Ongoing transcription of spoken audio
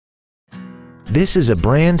This is a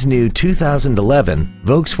brand new 2011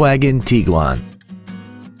 Volkswagen Tiguan.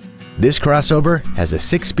 This crossover has a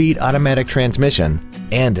 6-speed automatic transmission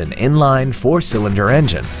and an inline 4-cylinder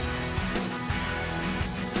engine.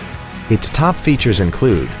 Its top features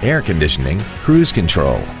include air conditioning, cruise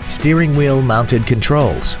control, steering wheel mounted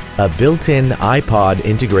controls, a built-in iPod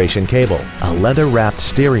integration cable, a leather-wrapped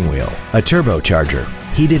steering wheel, a turbocharger,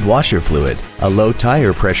 heated washer fluid, a low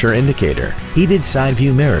tire pressure indicator, heated side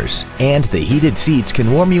view mirrors, and the heated seats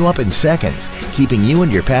can warm you up in seconds, keeping you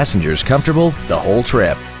and your passengers comfortable the whole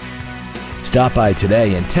trip. Stop by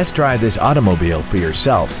today and test drive this automobile for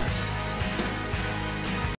yourself.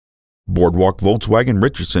 Boardwalk Volkswagen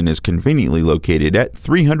Richardson is conveniently located at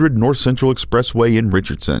 300 North Central Expressway in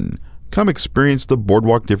Richardson. Come experience the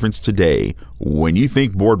Boardwalk difference today. When you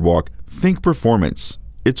think Boardwalk, think performance.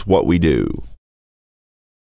 It's what we do.